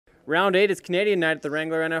Round 8 is Canadian night at the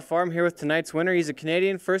Wrangler NFR. I'm here with tonight's winner. He's a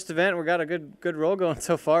Canadian. First event. We got a good roll going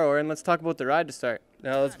so far, Orin. Let's talk about the ride to start.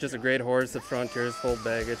 No, it's just a great horse. The Frontier's full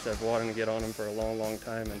baggage. I've wanted to get on him for a long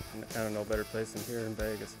time, and kind of no better place than here in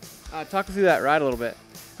Vegas. Talk us through that ride a little bit.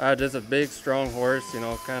 Just a big, strong horse, you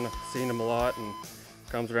know, kind of seen him a lot, and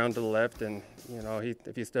comes around to the left, and, you know,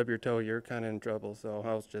 if you stub your toe, you're kind of in trouble, so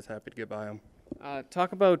I was just happy to get by him.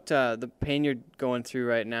 Talk about the pain you're going through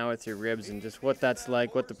right now with your ribs and just what that's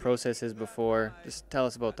like, what the process is before. Just tell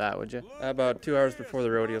us about that, would you? About 2 hours before the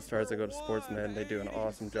rodeo starts, I go to Sports Med, and they do an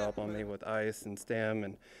awesome job on me with ice and stem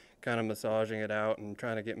and kind of massaging it out and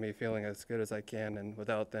trying to get me feeling as good as I can, and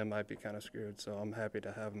without them, I'd be kind of screwed, so I'm happy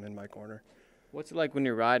to have them in my corner. What's it like when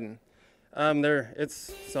you're riding?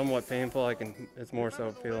 It's somewhat painful. It's more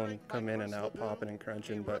so feeling come in and out, popping and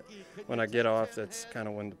crunching. But when I get off, that's kind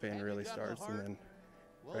of when the pain really starts. And then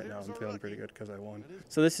right now, I'm feeling pretty good because I won.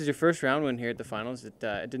 So this is your first round win here at the finals. It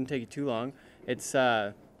didn't take you too long. It's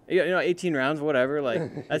 18 rounds, whatever.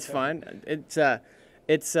 Like that's fine.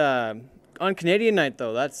 It's on Canadian night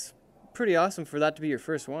though. That's pretty awesome for that to be your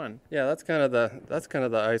first one. Yeah, that's kind of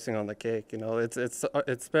the icing on the cake. You know,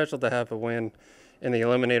 it's special to have a win in the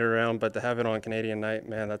eliminator round, but to have it on Canadian night,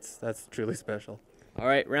 man, that's truly special. All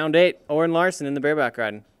right, round 8, Orin Larsen in the bareback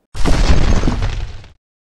riding.